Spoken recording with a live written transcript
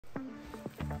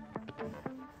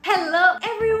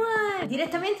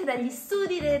direttamente dagli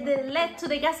studi del letto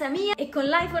di casa mia e con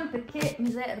l'iPhone perché mi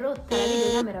si è rotta la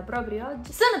videocamera proprio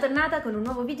oggi. Sono tornata con un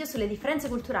nuovo video sulle differenze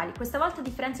culturali, questa volta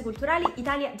differenze culturali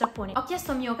Italia-Giappone. Ho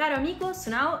chiesto a mio caro amico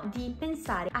Sonia di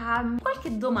pensare a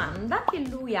qualche domanda che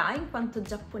lui ha in quanto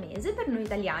giapponese per noi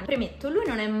italiani. Premetto, lui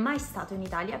non è mai stato in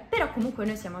Italia, però comunque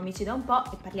noi siamo amici da un po'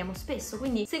 e parliamo spesso,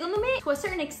 quindi secondo me, to a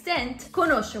certain extent,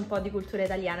 conosce un po' di cultura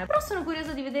italiana. Però sono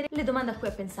curiosa di vedere le domande a cui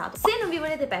ha pensato. Se non vi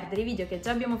volete perdere i video che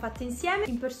già abbiamo fatto insieme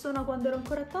in persona quando ero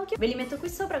ancora a Tokyo, ve li metto qui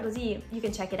sopra così you can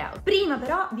check it out. Prima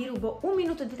però vi rubo un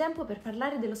minuto di tempo per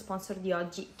parlare dello sponsor di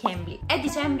oggi, Cambly. È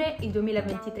dicembre, il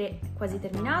 2023 è quasi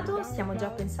terminato, stiamo già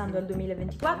pensando al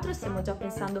 2024, stiamo già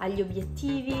pensando agli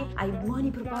obiettivi, ai buoni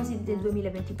propositi del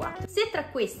 2024. Se tra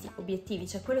questi obiettivi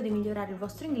c'è quello di migliorare il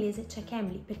vostro inglese, c'è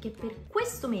Cambly, perché per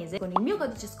questo mese con il mio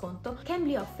codice sconto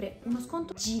Cambly offre uno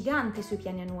sconto gigante sui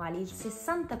piani annuali, il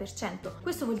 60%.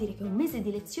 Questo vuol dire che un mese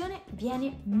di lezione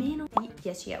viene meno di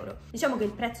 10 euro. Diciamo che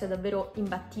il prezzo è davvero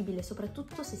imbattibile,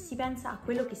 soprattutto se si pensa a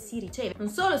quello che si riceve. Non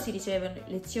solo si ricevono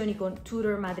lezioni con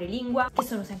tutor madrelingua, che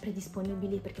sono sempre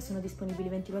disponibili perché sono disponibili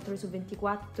 24 ore su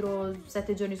 24,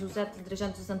 7 giorni su 7,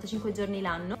 365 giorni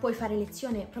l'anno. Puoi fare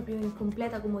lezione proprio in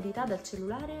completa comodità dal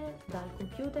cellulare, dal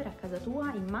computer, a casa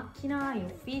tua, in macchina, in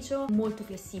ufficio, molto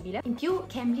flessibile. In più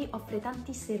Cambly offre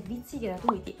tanti servizi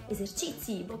gratuiti,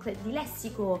 esercizi, booklet di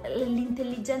lessico,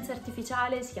 l'intelligenza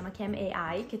artificiale si chiama Cam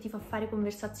AI che ti fa fare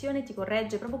conversazione, ti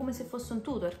corregge proprio come se fosse un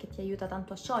tutor che ti aiuta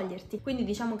tanto a scioglierti. Quindi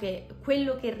diciamo che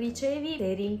quello che ricevi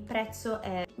per il prezzo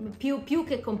è più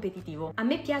che competitivo. A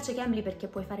me piace Cambly perché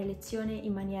puoi fare lezione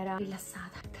in maniera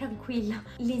rilassata, tranquilla.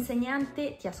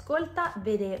 L'insegnante ti ascolta,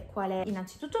 vede qual è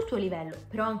innanzitutto il tuo livello,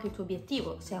 però anche il tuo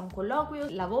obiettivo, se è un colloquio,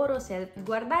 lavoro, se è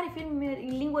guardare film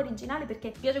in lingua originale,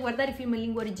 perché piace guardare film in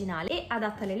lingua originale, e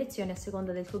adatta le lezioni a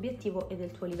seconda del tuo obiettivo e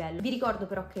del tuo livello. Vi ricordo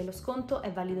però che lo sconto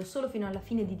è valido solo fino alla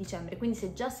fine di dicembre, quindi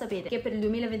se già sapete che per il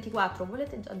 2024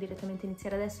 volete già direttamente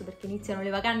iniziare adesso perché iniziano le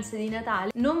vacanze di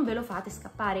Natale, non ve lo fate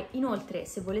scappare. Inoltre,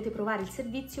 se volete provare il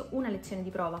servizio, una lezione di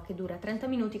prova che dura 30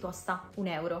 minuti costa 1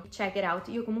 euro. Check it out,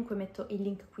 io comunque metto il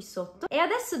link qui sotto. E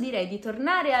adesso direi di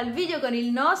tornare al video con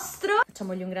il nostro,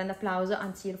 facciamogli un grande applauso,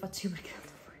 anzi io lo faccio io perché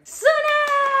tanto poi Sonia!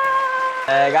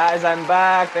 Hey guys, I'm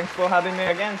back. Thanks for having me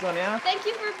again, Sonia. Thank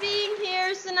you for being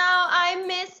here. So now I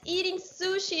miss eating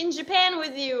sushi in Japan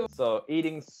with you. So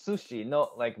eating sushi,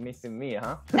 not like missing me,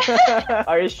 huh?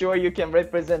 Are you sure you can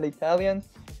represent Italians?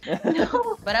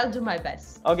 No, but I'll do my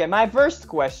best. Okay, my first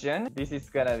question. This is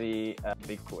gonna be a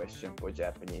big question for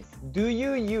Japanese. Do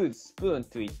you use spoon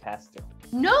to eat pasta?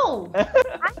 No,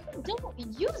 I don't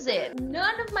use it.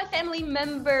 None of my family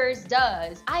members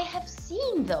does. I have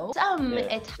seen though some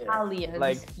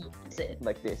Italians use it.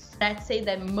 Like this. I'd say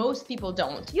that most people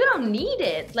don't. You don't need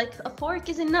it. Like a fork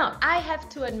is enough. I have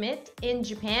to admit, in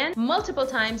Japan, multiple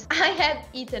times I have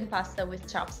eaten pasta with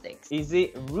chopsticks. Is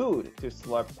it rude to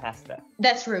slurp pasta?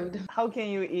 That's rude. How can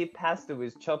you eat pasta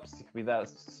with chopstick without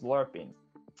slurping?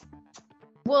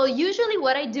 Well, usually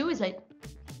what I do is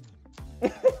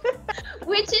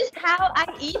which is how I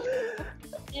eat.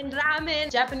 In ramen,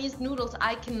 Japanese noodles,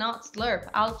 I cannot slurp.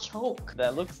 I'll choke.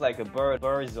 That looks like a bird.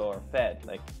 Birds are fed.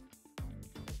 Like.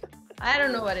 I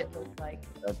don't know what it looks like.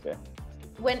 Okay.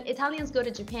 When Italians go to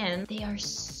Japan, they are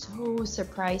so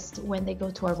surprised when they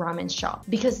go to a ramen shop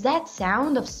because that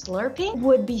sound of slurping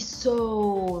would be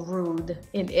so rude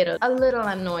in Italy. A little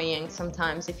annoying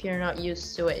sometimes if you're not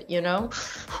used to it, you know?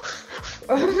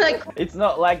 Or like, it's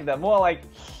not like that, more like.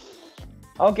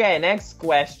 Okay, next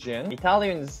question.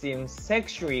 Italians seem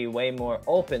sexually way more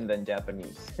open than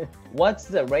Japanese. What's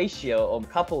the ratio of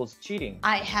couples cheating?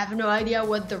 I have no idea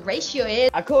what the ratio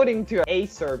is. According to a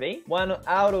survey, 1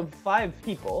 out of 5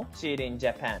 people cheat in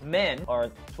Japan. Men are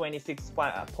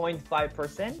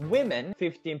 26.5%, women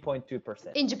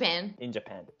 15.2%. In Japan? In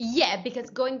Japan. Yeah, because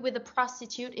going with a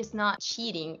prostitute is not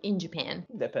cheating in Japan.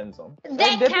 Depends on.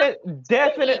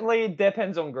 Definitely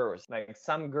depends on girls. Like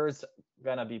some girls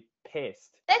gonna be pissed.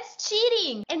 That's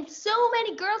cheating! And so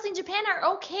many girls in Japan are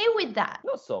okay with that.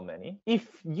 Not so many. If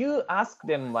you ask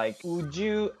them like, would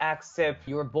you accept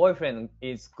your boyfriend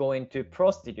is going to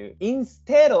prostitute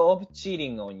instead of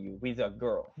cheating on you with a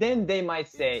girl? Then they might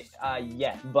say,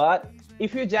 yeah. But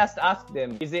if you just ask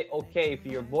them, is it okay if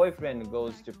your boyfriend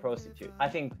goes to prostitute? I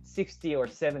think 60 or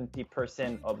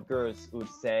 70% of girls would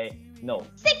say no.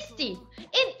 60!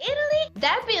 In Italy,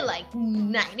 that'd be like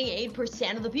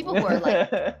 98% of the people who are like,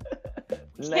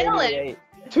 kill it.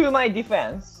 To my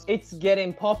defense, it's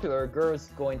getting popular. Girls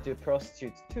going to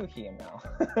prostitute too here now.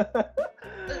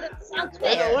 That sounds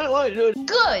fair.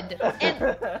 Good. And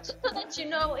just so that you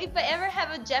know, if I ever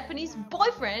have a Japanese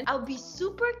boyfriend, I'll be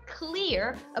super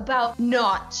clear about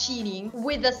not cheating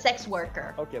with a sex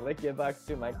worker. Okay, let's get back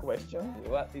to my question.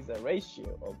 What is the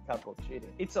ratio of couple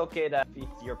cheating? It's okay that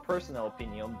it's your personal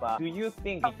opinion, but do you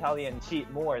think Italians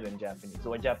cheat more than Japanese,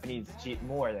 or Japanese cheat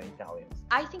more than Italians?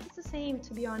 I think it's the same,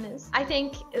 to be honest. I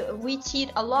think we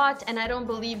cheat a lot, and I don't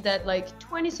believe that like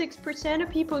 26% of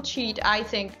people cheat. I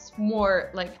think it's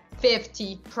more like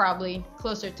 50, probably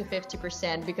closer to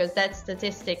 50%, because that's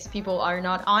statistics. People are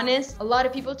not honest. A lot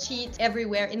of people cheat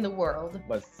everywhere in the world.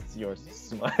 But your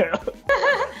smile.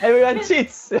 Everyone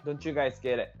cheats. Don't you guys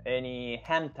get any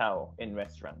hand towel in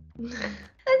restaurant?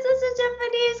 That's such a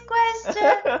Japanese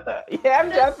question. Yeah, I'm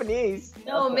Japanese.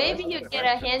 No, maybe you get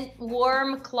a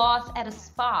warm cloth at a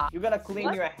spa. You gotta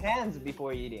clean your hands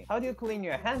before eating. How do you clean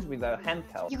your hands with a hand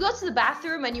towel? You go to the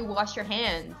bathroom and you wash your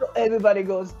hands. So everybody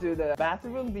goes to the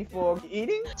bathroom before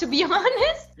eating? To be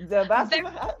honest, the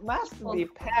bathroom must be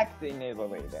packed in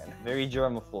Italy then. Very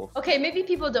germaphobe. Okay, maybe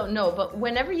people don't know, but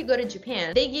whenever you go to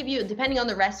Japan, they give you, depending on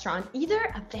the restaurant,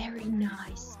 either a very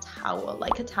nice towel,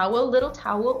 like a towel, little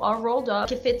towel all rolled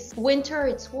up. If it's winter,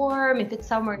 it's warm. If it's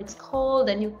summer, it's cold,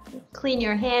 and you clean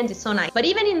your hands. It's so nice. But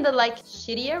even in the like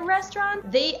shittier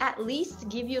restaurant, they at least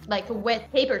give you like a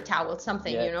wet paper towel,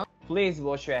 something, you know? Please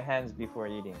wash your hands before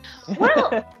eating.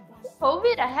 Well,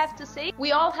 COVID, I have to say,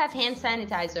 we all have hand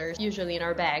sanitizers usually in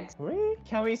our bags. Really?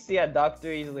 Can we see a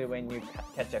doctor easily when you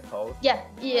catch a cold? Yes,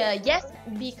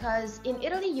 because in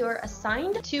Italy you're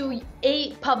assigned to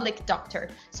a public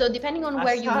doctor. So depending on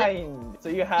where you live. So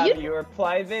you have your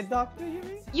private doctor, you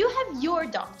mean? You have your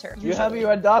doctor. You have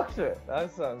your doctor.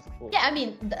 That sounds cool. Yeah, I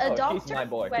mean, a doctor. He's my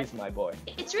boy. He's my boy.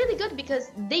 It's really good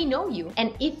because they know you.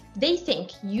 And if they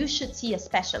think you should see a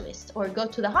specialist or go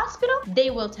to the hospital,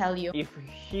 they will tell you. If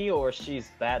he or she's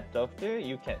bad doctor,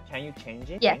 can you change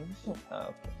it? Yeah. Oh,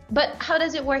 okay. But how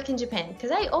does it work in Japan?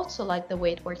 Because I also like the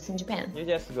way it works in Japan. You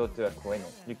just go to a clinic.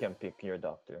 You can pick your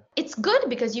doctor. It's good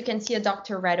because you can see a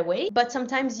doctor right away, but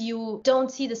sometimes you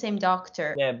don't see the same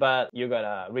doctor. Yeah, but you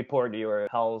gotta report your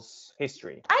health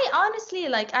history.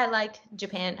 I like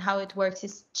Japan. How it works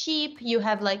is cheap. You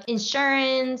have like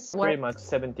insurance. Pretty much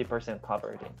 70%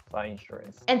 covered by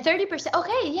insurance. And 30%,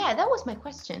 okay, yeah, that was my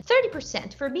question.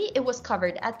 30%, for me, it was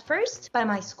covered at first by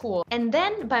my school and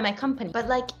then by my company. But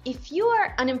like, if you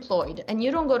are unemployed and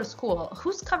you don't go to school,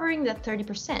 who's covering that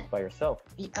 30%? By yourself.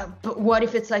 But what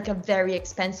if it's like a very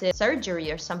expensive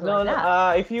surgery or something like that? No,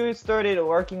 if you started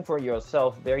working for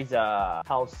yourself, there is a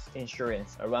health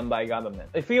insurance run by government.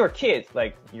 If you're kids,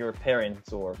 like your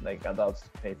parents or like adults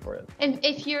pay for it. And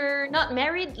if you're not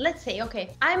married, let's say,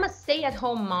 okay, I'm a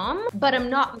stay-at-home mom, but I'm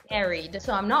not married.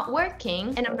 So I'm not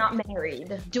working and I'm not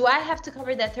married. Do I have to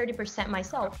cover that 30%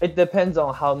 myself? It depends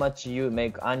on how much you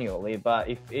make annually, but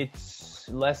if it's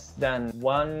less than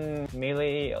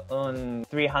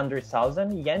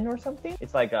 1,300,000 yen or something,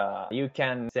 it's like you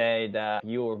can say that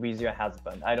you're with your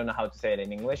husband. I don't know how to say it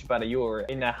in English, but you're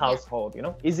in a household, you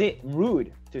know? Is it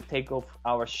rude to take off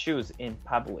our shoes in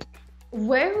public?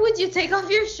 Where would you take off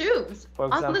your shoes? For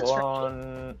example,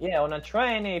 on a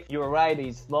train, if your ride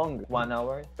is long, 1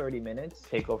 hour, 30 minutes,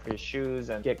 take off your shoes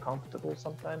and get comfortable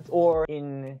sometimes. Or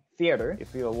in theater,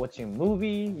 if you're watching a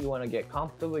movie, you want to get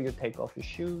comfortable, you take off your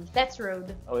shoes. That's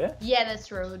rude. Oh yeah? Yeah, that's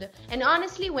rude. And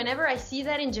honestly, whenever I see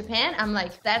that in Japan, I'm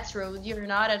like, that's rude. You're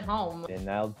not at home. Then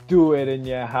I'll do it in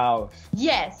your house.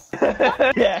 Yes.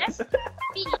 Yes.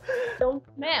 Feet don't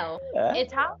smell.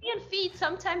 Italian feet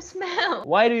sometimes smell.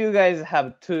 Why do you guys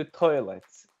have 2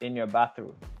 toilets in your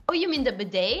bathroom? Oh, you mean the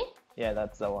bidet? Yeah,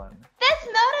 that's the one. That's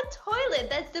not a toilet.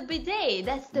 That's the bidet.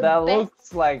 That's the that best.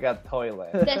 Looks like a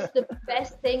toilet. That's the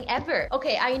best thing ever.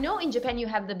 Okay, I know in Japan you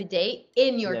have the bidet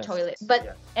in your toilet,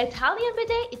 but Italian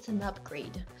bidet, it's an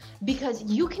upgrade because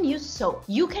you can use soap.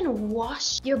 You can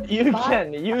wash your body. You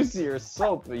can use your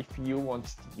soap if you want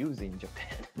to use in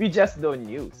Japan. We just don't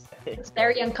use. It's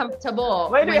very uncomfortable.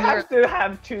 Why do you have to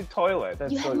have 2 toilets?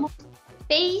 That's you have more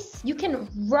space. You can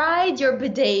ride your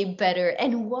bidet better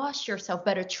and wash yourself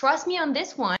better. Trust me on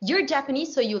this one. You're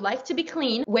Japanese, so you like to be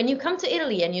clean. When you come to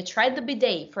Italy and you tried the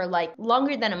bidet for like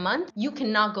longer than a month, you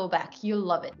cannot go back. You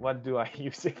love it. What do I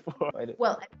use it for?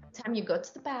 Well, every time you go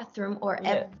to the bathroom or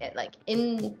like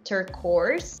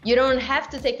intercourse, you don't have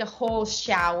to take a whole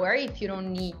shower if you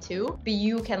don't need to, but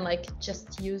you can like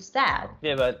just use that.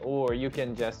 Yeah, or you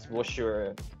can just wash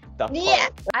your that Yeah,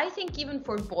 part. I think even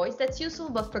for boys that's useful,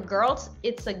 but for girls,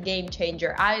 it's a game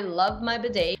changer. I love my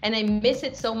bidet and I miss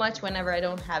it so much whenever I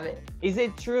don't have it. Is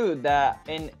it true that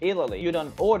in Italy you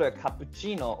don't order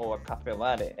cappuccino or cafe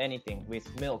latte, anything with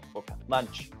milk for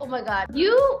lunch? Oh my god.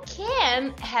 You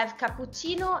can have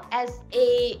cappuccino as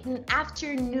an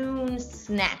afternoon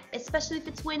snack, especially if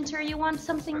it's winter, you want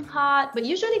something hot, but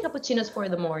usually cappuccino's for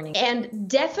the morning. And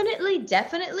definitely,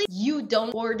 you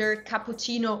don't order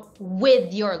cappuccino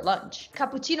with your lunch.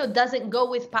 Cappuccino doesn't go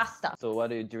with pasta. So what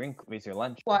do you drink with your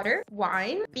lunch? Water,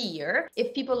 wine, beer.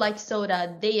 If people like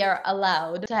soda, they are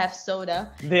allowed to have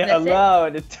soda. They're That's it.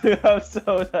 allowed to have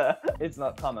soda. It's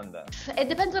not common though. It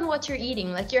depends on what you're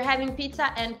eating. Like you're having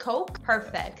pizza and Coke,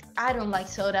 perfect. I don't like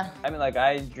soda. I mean, like,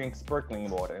 I drink sparkling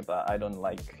water, but I don't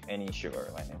like any sugar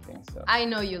or anything, so. I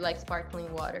know you like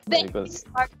sparkling water. Because- Very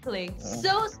sparkling.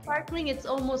 So sparkling, it's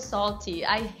almost salty.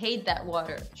 I hate that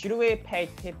water. Should we pay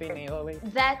tip in Italy?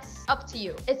 That's up to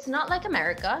you. It's not like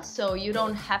America, so you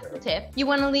don't have to tip. You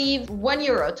want to leave 1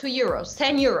 euro, 2 euros,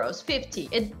 10 euros, 50.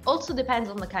 It also depends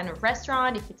on the kind of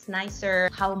restaurant, if it's nicer,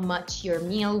 how much your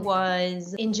meal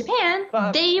was. In Japan,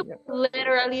 But- they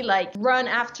literally like run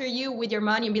after you with your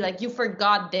money and be like, you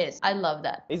forgot this. I love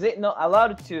that. Is it not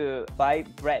allowed to buy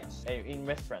bread in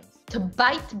restaurants? To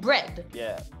bite bread.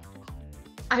 Yeah.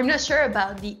 I'm not sure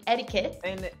about the etiquette.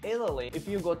 In Italy, if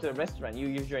you go to a restaurant, you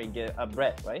usually get a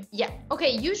bread, right? Yeah.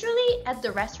 Okay, usually at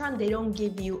the restaurant, they don't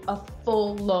give you a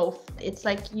full loaf. It's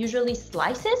like usually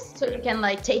slices. So you can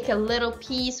like take a little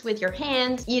piece with your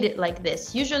hands, eat it like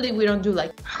this. Usually we don't do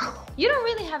like, you don't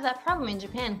really have that problem in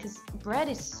Japan because bread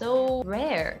is so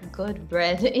rare. Good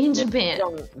bread in Japan.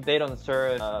 They don't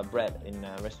serve bread in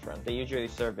a restaurant. They usually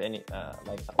serve any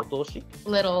like otoshi.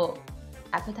 Little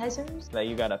appetizers. Like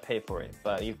you gotta pay for it,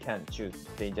 but you can't choose.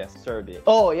 They just serve it.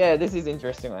 Oh yeah, this is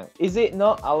interesting one. Is it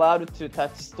not allowed to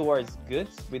touch stores'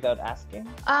 goods without asking?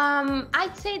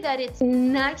 I'd say that it's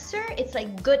nicer. It's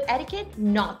like good etiquette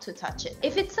not to touch it.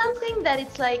 If it's something that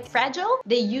it's like fragile,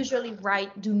 they usually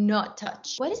write do not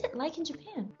touch. What is it like in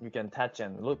Japan? You can touch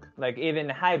and look. Like even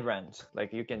high brands,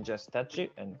 like you can just touch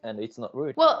it and it's not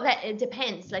rude. Well, that it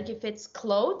depends. Like if it's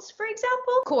clothes, for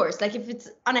example, of course. Like if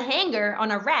it's on a hanger,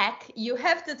 on a rack, you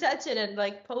have to touch it and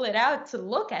like pull it out to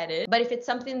look at it. But if it's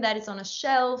something that is on a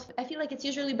shelf, I feel like it's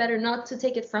usually better not to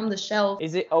take it from the shelf.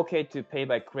 Is it okay to pay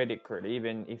by credit card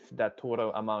even if the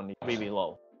total amount is really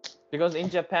low? Because in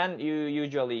Japan, you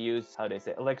usually use, how they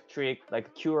say, electric,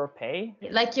 like QR pay.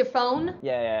 Like your phone.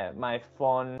 Yeah, my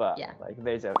phone, but Yeah. like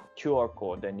there's a QR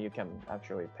code, then you can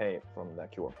actually pay from the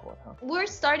QR code, huh? We're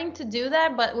starting to do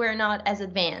that, but we're not as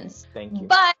advanced. Thank you.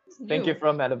 But Thank you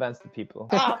from advanced people.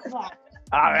 Oh, fuck.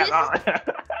 Ah,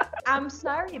 I'm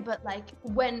sorry, but like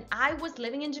when I was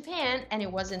living in Japan, and it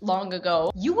wasn't long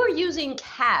ago, you were using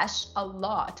cash a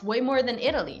lot, way more than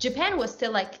Italy. Japan was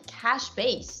still like cash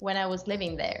based when I was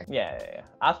living there. yeah.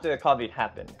 After COVID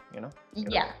happened, you know?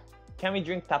 Yeah. Can we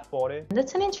drink tap water?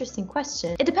 That's an interesting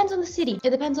question. It depends on the city. It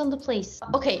depends on the place.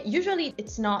 Okay, usually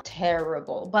it's not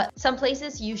terrible, but some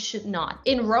places you should not.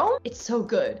 In Rome, it's so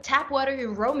good. Tap water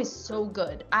in Rome is so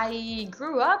good. I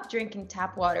grew up drinking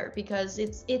tap water because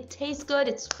it tastes good,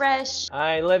 it's fresh.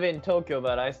 I live in Tokyo,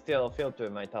 but I still filter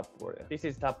my tap water. This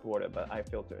is tap water, but I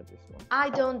filter this one. I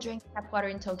don't drink tap water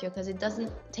in Tokyo because it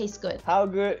doesn't taste good. How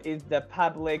good is the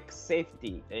public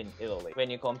safety in Italy when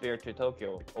you compare to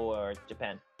Tokyo or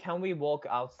Japan? Can we walk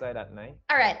outside at night?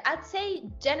 All right, I'd say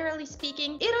generally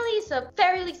speaking, Italy is a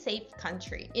fairly safe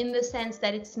country in the sense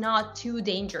that it's not too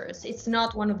dangerous. It's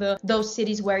not one of those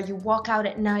cities where you walk out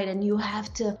at night and you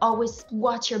have to always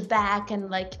watch your back and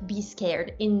like be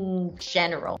scared in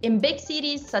general. In big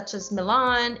cities such as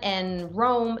Milan and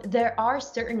Rome, there are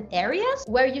certain areas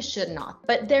where you should not,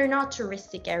 but they're not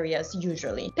touristic areas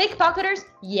usually. Pickpocketers,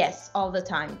 yes, all the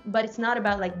time, but it's not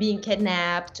about like being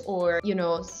kidnapped or, you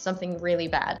know, something really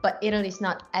bad. But Italy is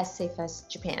not as safe as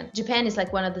Japan. Japan is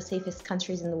like one of the safest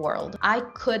countries in the world. I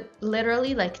could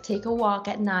literally like take a walk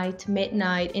at night,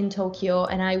 midnight in Tokyo,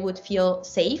 and I would feel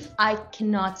safe. I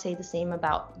cannot say the same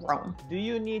about Rome. Do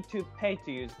you need to pay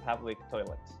to use public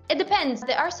toilets? It depends.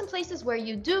 There are some places where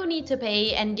you do need to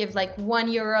pay and give like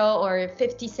 1 euro or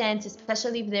 50 cents,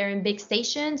 especially if they're in big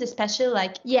stations, especially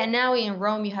like, yeah, now in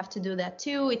Rome you have to do that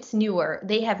too. It's newer.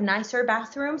 They have nicer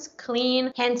bathrooms,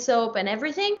 clean, hand soap and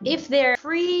everything. If they're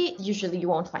free, usually you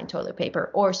won't find toilet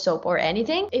paper or soap or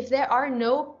anything. If there are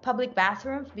no public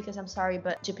bathrooms, because I'm sorry,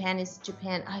 but Japan is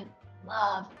Japan. I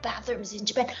love bathrooms in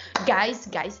Japan. Guys,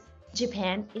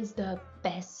 Japan is the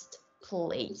best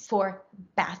place for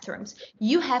bathrooms.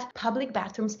 You have public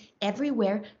bathrooms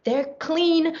everywhere. They're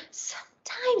clean.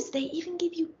 Sometimes they even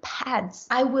give you ads.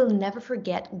 I will never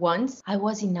forget once I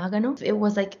was in Nagano. It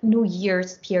was like New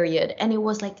Year's period and it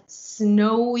was like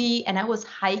snowy and I was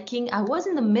hiking. I was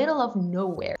in the middle of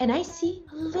nowhere and I see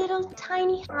a little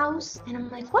tiny house and I'm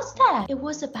like, what's that? It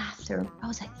was a bathroom. I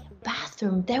was like,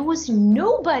 bathroom? There was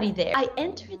nobody there. I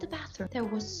entered the bathroom. There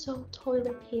was so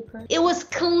toilet paper. It was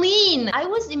clean. I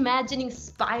was imagining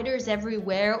spiders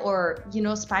everywhere or, you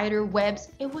know, spider webs.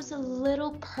 It was a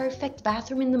little perfect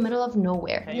bathroom in the middle of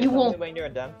nowhere. Can you tell me when you're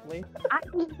done, please?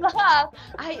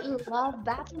 I love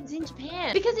bathrooms in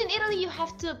Japan because in Italy you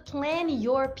have to plan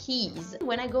your pees.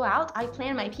 When I go out, I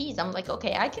plan my pees. I'm like,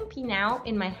 okay, I can pee now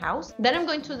in my house. Then I'm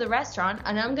going to the restaurant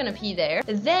and I'm gonna pee there.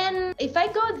 Then if I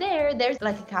go there, there's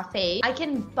like a cafe. I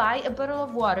can buy a bottle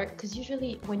of water because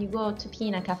usually when you go to pee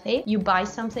in a cafe, you buy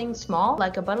something small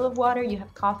like a bottle of water, you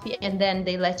have coffee, and then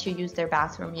they let you use their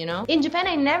bathroom, you know? In Japan,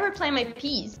 I never plan my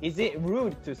pees. Is it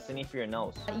rude to sniff your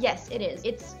nose? Yes, it is.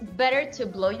 It's better to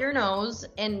blow your nose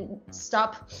and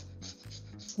stop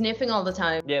sniffing all the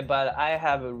time. Yeah, but I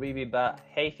have a really bad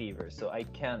hay fever, so I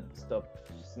can't stop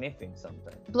sniffing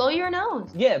sometimes. Blow your nose.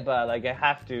 Yeah, but like I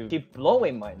have to keep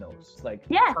blowing my nose, like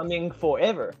Yes. coming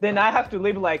forever. Then I have to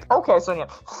live like, okay, Sonia.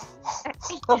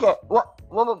 Okay,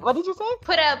 what did you say?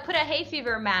 Put a hay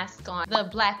fever mask on. The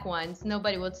black ones.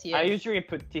 Nobody will see it. I usually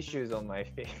put tissues on my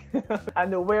face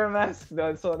and wear masks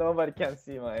though, so nobody can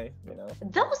see my, you know.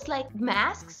 Those like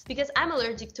masks, because I'm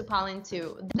allergic to pollen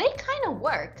too, they kind of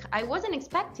work. I wasn't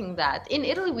expecting that. In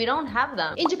Italy, we don't have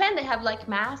them. In Japan, they have like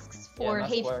masks for yeah,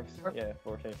 hay works. fever. Yeah,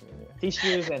 for hay fever. Yeah.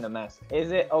 Tissues and a mask.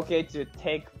 Is it okay to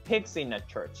take pics in a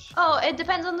church? Oh, it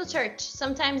depends on the church.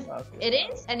 Sometimes Okay. it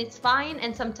is, and it's fine.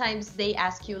 And sometimes they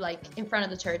ask you like in front of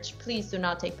the church, please do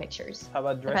not take pictures. How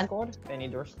about dress Depends. code? Any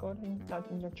dress code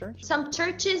in your church? Some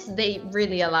churches, they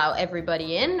really allow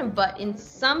everybody in, but in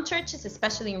some churches,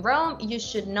 especially in Rome, you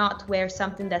should not wear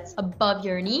something that's above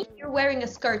your knee. If you're wearing a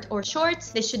skirt or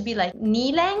shorts, they should be like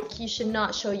knee length. You should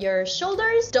not show your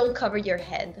shoulders. Don't cover your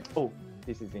head. Oh,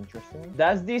 this is interesting.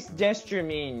 Does this gesture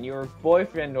mean your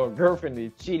boyfriend or girlfriend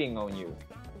is cheating on you?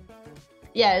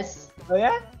 Yes, Oh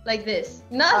yeah? like this.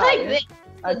 Not like this.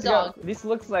 I The dog. This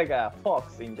looks like a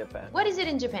fox in Japan. What is it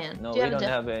in Japan? No, Do you we don't a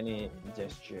have any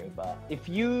gesture, but if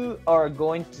you are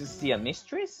going to see a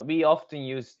mistress, we often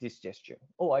use this gesture.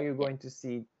 Oh, are you going to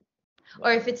see?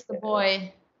 Or if it's the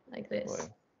boy, like this. Boy.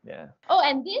 Yeah. Oh,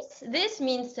 and this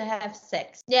means to have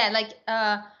sex. Yeah, like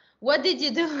what did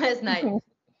you do last night?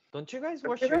 Don't you guys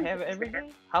wash your hair every day?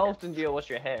 How often do you wash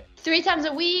your hair? 3 times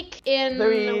a week.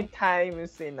 3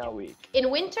 times in a week. In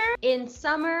winter. In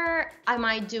summer, I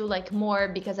might do like more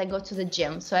because I go to the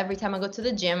gym. So every time I go to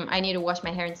the gym, I need to wash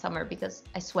my hair in summer because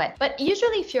I sweat. But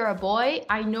usually if you're a boy,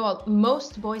 I know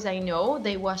most boys I know,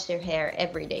 they wash their hair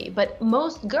every day. But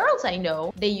most girls I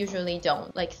know, they usually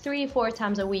don't. Like 3-4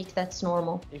 times a week, that's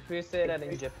normal. If you say that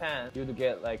in Japan, you'd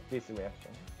get like this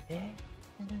reaction. Yeah.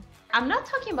 I'm not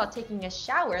talking about taking a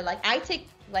shower. Like I take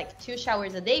like 2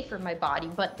 showers a day for my body,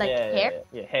 but like hair,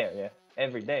 hair,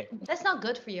 every day. that's not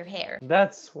good for your hair.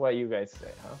 That's what you guys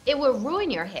say, huh? It will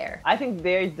ruin your hair. I think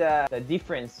there's the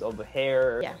difference of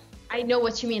hair. Yeah, I know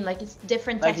what you mean. Like it's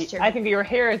different Like texture. I think your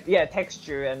hair,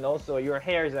 texture, and also your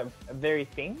hair is a very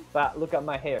thin. But look at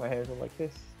my hair. My hair is like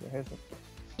this. Your hair's like this.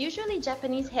 Usually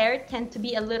Japanese hair tend to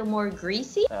be a little more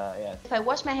greasy. Yeah. If I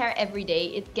wash my hair every day,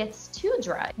 it gets too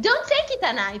dry. Don't take it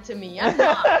an eye to me. I'm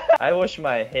not. I wash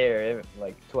my hair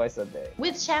like twice a day.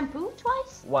 With shampoo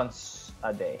twice? Once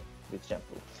a day with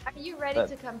shampoo. Are you ready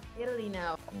to come to Italy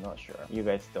now? I'm not sure. You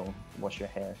guys don't wash your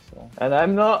hair, so. And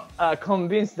I'm not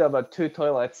convinced about 2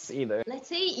 toilets either. Let's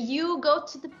say you go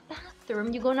to the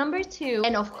bathroom, you go number 2,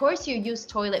 and of course you use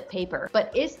toilet paper.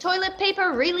 But is toilet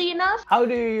paper really enough? How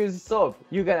do you use soap?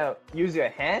 You gonna use your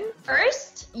hand?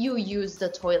 First, you use the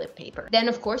toilet paper. Then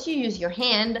of course you use your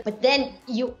hand, but then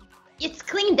it's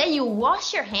clean, then you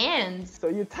wash your hands. So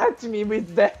you touch me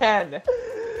with the hand.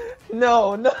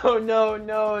 No. Then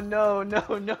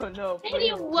Please,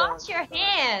 you wash your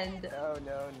hand.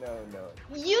 No.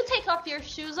 You take off your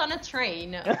shoes on a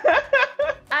train.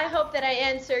 I hope that I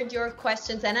answered your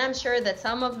questions, and I'm sure that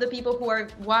some of the people who are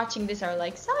watching this are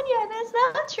like, Sonia, that's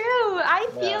not true. I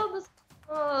feel this.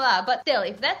 But still,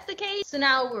 if that's the case, so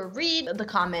now we'll read the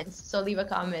comments. So leave a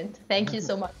comment. Thank you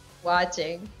so much for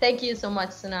watching. Thank you so much,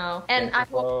 Sunao. And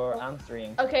Thank you for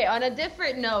answering. Okay, on a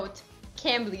different note,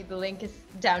 Cambly, the link is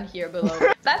down here below.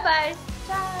 Bye bye.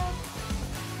 Ciao.